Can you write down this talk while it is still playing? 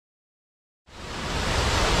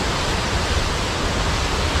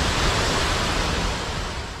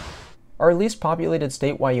Our least populated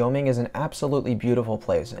state, Wyoming, is an absolutely beautiful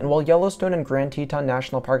place, and while Yellowstone and Grand Teton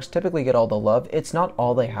National Parks typically get all the love, it's not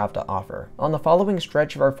all they have to offer. On the following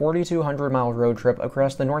stretch of our 4,200-mile road trip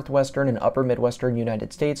across the northwestern and upper midwestern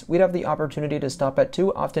United States, we'd have the opportunity to stop at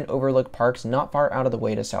two often overlooked parks not far out of the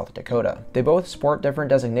way to South Dakota. They both sport different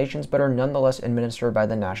designations but are nonetheless administered by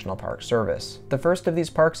the National Park Service. The first of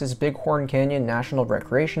these parks is Bighorn Canyon National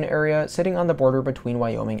Recreation Area, sitting on the border between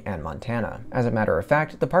Wyoming and Montana. As a matter of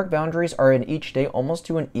fact, the park boundaries are in each state almost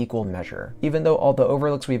to an equal measure. Even though all the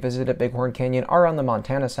overlooks we visit at Bighorn Canyon are on the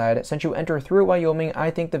Montana side, since you enter through Wyoming,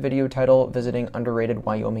 I think the video title, Visiting Underrated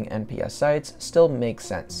Wyoming NPS Sites, still makes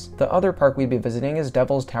sense. The other park we'd be visiting is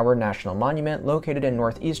Devil's Tower National Monument, located in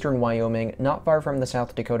northeastern Wyoming, not far from the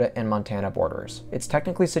South Dakota and Montana borders. It's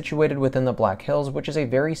technically situated within the Black Hills, which is a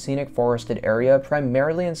very scenic forested area,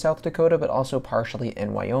 primarily in South Dakota, but also partially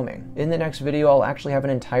in Wyoming. In the next video, I'll actually have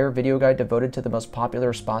an entire video guide devoted to the most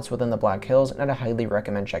popular spots within the Black Hills, and I highly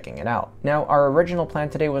recommend checking it out. Now, our original plan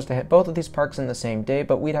today was to hit both of these parks in the same day,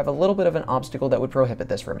 but we'd have a little bit of an obstacle that would prohibit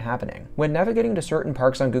this from happening. When navigating to certain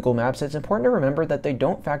parks on Google Maps, it's important to remember that they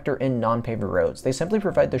don't factor in non-paved roads. They simply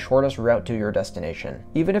provide the shortest route to your destination.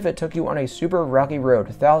 Even if it took you on a super rocky road,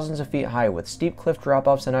 thousands of feet high with steep cliff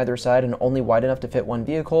drop-offs on either side and only wide enough to fit one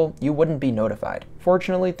vehicle, you wouldn't be notified.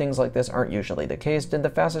 Fortunately, things like this aren't usually the case, and the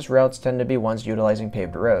fastest routes tend to be ones utilizing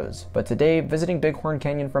paved roads. But today, visiting Bighorn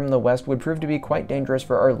Canyon from the west would prove to be quite dangerous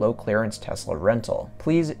for our low-clearance Tesla rental.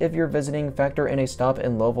 Please, if you're visiting, factor in a stop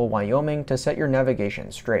in Lovell, Wyoming to set your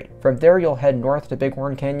navigation straight. From there, you'll head north to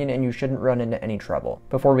Bighorn Canyon and you shouldn't run into any trouble.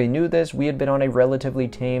 Before we knew this, we had been on a relatively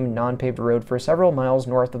tame, non-paved road for several miles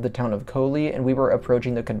north of the town of Coley, and we were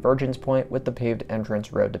approaching the convergence point with the paved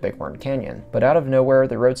entrance road to Bighorn Canyon. But out of nowhere,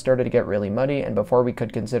 the road started to get really muddy, and before we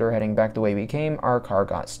could consider heading back the way we came, our car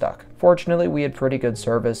got stuck. Fortunately, we had pretty good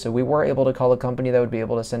service, so we were able to call a company that would be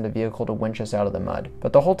able to send a vehicle to winch us out of the mud.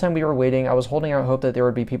 But the whole time we were waiting, I was holding out hope that there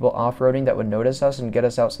would be people off-roading that would notice us and get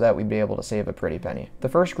us out so that we'd be able to save a pretty penny. The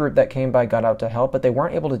first group that came by got out to help, but they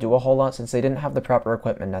weren't able to do a whole lot since they didn't have the proper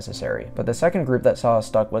equipment necessary. But the second group that saw us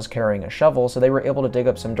stuck was carrying a shovel, so they were able to dig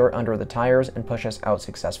up some dirt under the tires and push us out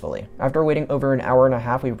successfully. After waiting over an hour and a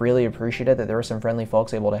half, we really appreciated that there were some friendly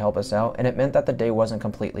folks able to help us out, and it meant that the day wasn't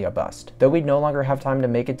completely a bust. Though we'd no longer have time to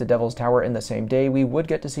make it to Devil's Tower in the same day, we would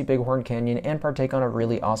get to see Bighorn Canyon and partake on a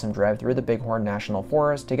really awesome drive through the Bighorn National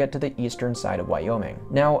Forest to get to the eastern side of Wyoming.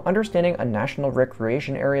 Now, understanding a National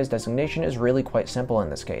Recreation Area's designation is really quite simple in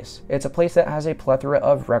this case. It's a place that has a plethora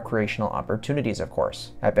of recreational opportunities, of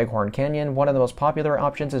course. At Bighorn Canyon, one of the most popular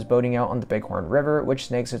options is boating out on the Bighorn River, which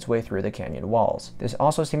snakes its way through the canyon walls. This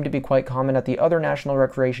also seemed to be quite common at the other national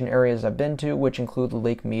recreation areas I've been to, which include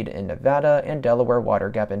Lake Mead in Nevada and Delaware Water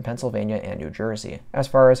Gap in Pennsylvania and New Jersey. As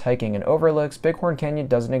far as hiking and overlooks, Bighorn Canyon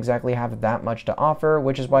doesn't exactly have that much to offer,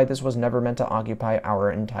 which is why this was never meant to occupy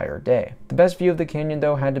our entire day. The best view of the canyon,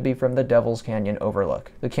 though, had to be from the Devil's Canyon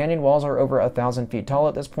overlook. The canyon walls are over 1,000 feet tall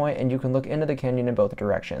at this point, and you can look into the canyon in both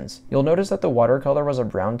directions. You'll notice that the watercolor was a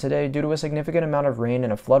brown today due to a significant amount of rain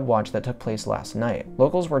and a flood watch that took place last night.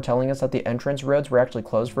 Locals were telling us that the entrance roads were actually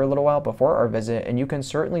closed for a little while before our visit, and you can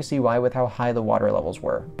certainly see why with how high the water levels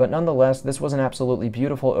were. But nonetheless, this was an absolutely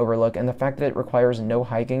beautiful overlook, and the fact that it requires no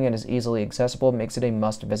hiking and is easily accessible makes it a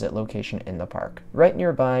must-visit location in the park. Right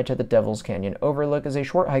nearby to the Devil's Canyon overlook is a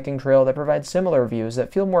short hiking trail that provides similar views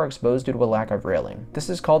that feel more exposed due to a lack of railing. This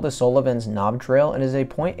is called the Sullivan's Knob Trail and is a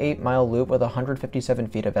 0.8-mile loop with 157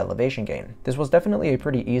 feet of elevation gain. This was definitely a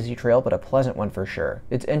pretty easy trail, but a pleasant one for sure.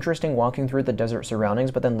 It's interesting walking through the desert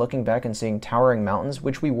surroundings, but then looking back and seeing towering mountains,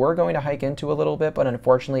 which we were going to hike into a little bit, but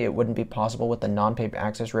unfortunately it wouldn't be possible with the non-paved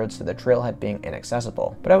access roads to the trailhead being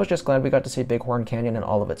inaccessible. But I was just glad we got to see Bighorn Canyon in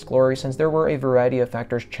all of its glory, since there were a variety of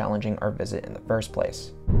factors challenging our visit in the first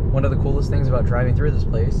place. One of the coolest things about driving through this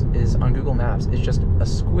place is on Google Maps, it's just a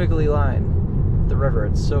squiggly line. The river,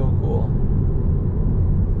 it's so cool.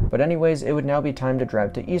 But anyways, it would now be time to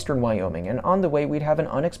drive to eastern Wyoming, and on the way we'd have an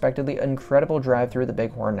unexpectedly incredible drive through the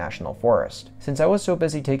Bighorn National Forest. Since I was so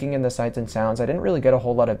busy taking in the sights and sounds, I didn't really get a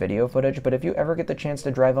whole lot of video footage, but if you ever get the chance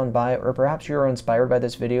to drive on by, or perhaps you're inspired by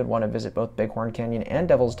this video and want to visit both Bighorn Canyon and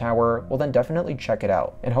Devil's Tower, well then definitely check it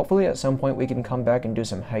out. And hopefully at some point we can come back and do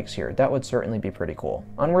some hikes here. That would certainly be pretty cool.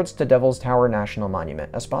 Onwards to Devil's Tower National Monument,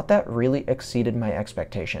 a spot that really exceeded my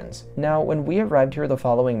expectations. Now, when we arrived here the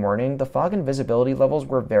following morning, the fog and visibility levels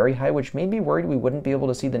were very high, which made me worried we wouldn't be able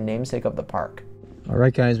to see the namesake of the park.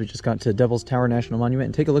 Alright guys, we just got to Devil's Tower National Monument,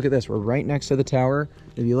 and take a look at this. We're right next to the tower.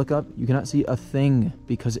 If you look up, you cannot see a thing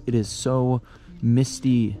because it is so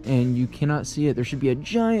misty and you cannot see it. There should be a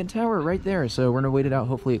giant tower right there, so we're gonna wait it out.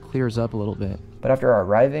 Hopefully it clears up a little bit. But after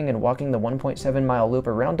arriving and walking the 1.7-mile loop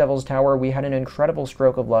around Devil's Tower, we had an incredible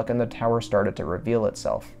stroke of luck and the tower started to reveal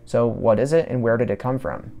itself. So what is it and where did it come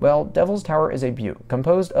from? Well, Devil's Tower is a butte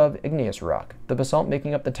composed of igneous rock. The basalt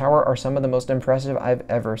making up the tower are some of the most impressive I've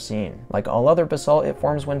ever seen. Like all other basalt, it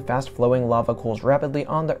forms when fast-flowing lava cools rapidly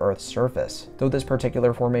on the Earth's surface. Though this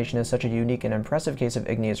particular formation is such a unique and impressive case of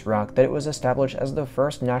igneous rock that it was established as the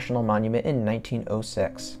first national monument in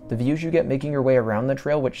 1906. The views you get making your way around the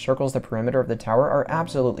trail, which circles the perimeter of the tower, are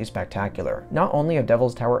absolutely spectacular. Not only of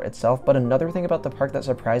Devil's Tower itself, but another thing about the park that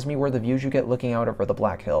surprised me were the views you get looking out over the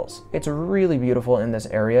Black Hills. It's really beautiful in this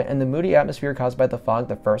area, and the moody atmosphere caused by the fog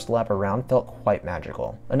the first lap around felt quite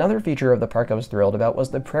magical. Another feature of the park I was thrilled about was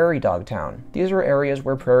the Prairie Dog Town. These are areas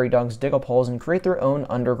where prairie dogs dig up holes and create their own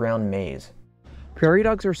underground maze. Prairie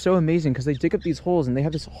dogs are so amazing because they dig up these holes and they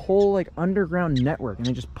have this whole like underground network and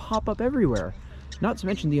they just pop up everywhere. Not to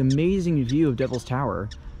mention the amazing view of Devil's Tower.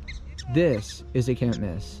 This is a can't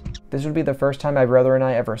miss. This would be the first time my brother and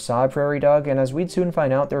I ever saw a prairie dog, and as we'd soon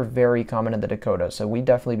find out, they're very common in the Dakotas, so we'd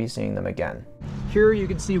definitely be seeing them again. Here you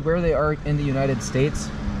can see where they are in the United States.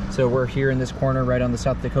 So we're here in this corner right on the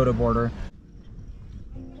South Dakota border.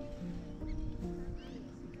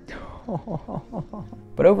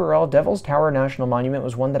 But overall, Devil's Tower National Monument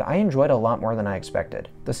was one that I enjoyed a lot more than I expected.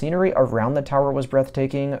 The scenery around the tower was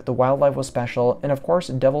breathtaking, the wildlife was special, and of course,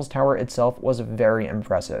 Devil's Tower itself was very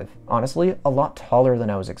impressive. Honestly, a lot taller than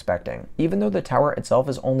I was expecting. Even though the tower itself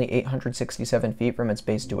is only 867 feet from its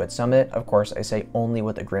base to its summit, of course I say only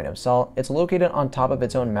with a grain of salt, it's located on top of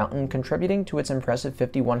its own mountain, contributing to its impressive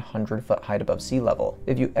 5,100 foot height above sea level.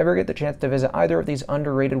 If you ever get the chance to visit either of these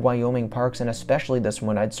underrated Wyoming parks, and especially this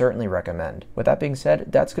one, I'd certainly recommend. With that being said,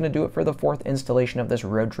 that's going to do it for the 4th installation of this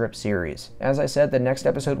road trip series. As I said, the next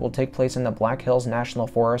episode will take place in the Black Hills National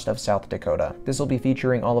Forest of South Dakota. This will be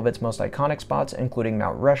featuring all of its most iconic spots, including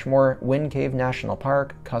Mount Rushmore, Wind Cave National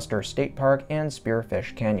Park, Custer State Park, and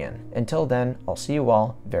Spearfish Canyon. Until then, I'll see you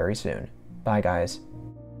all very soon. Bye guys.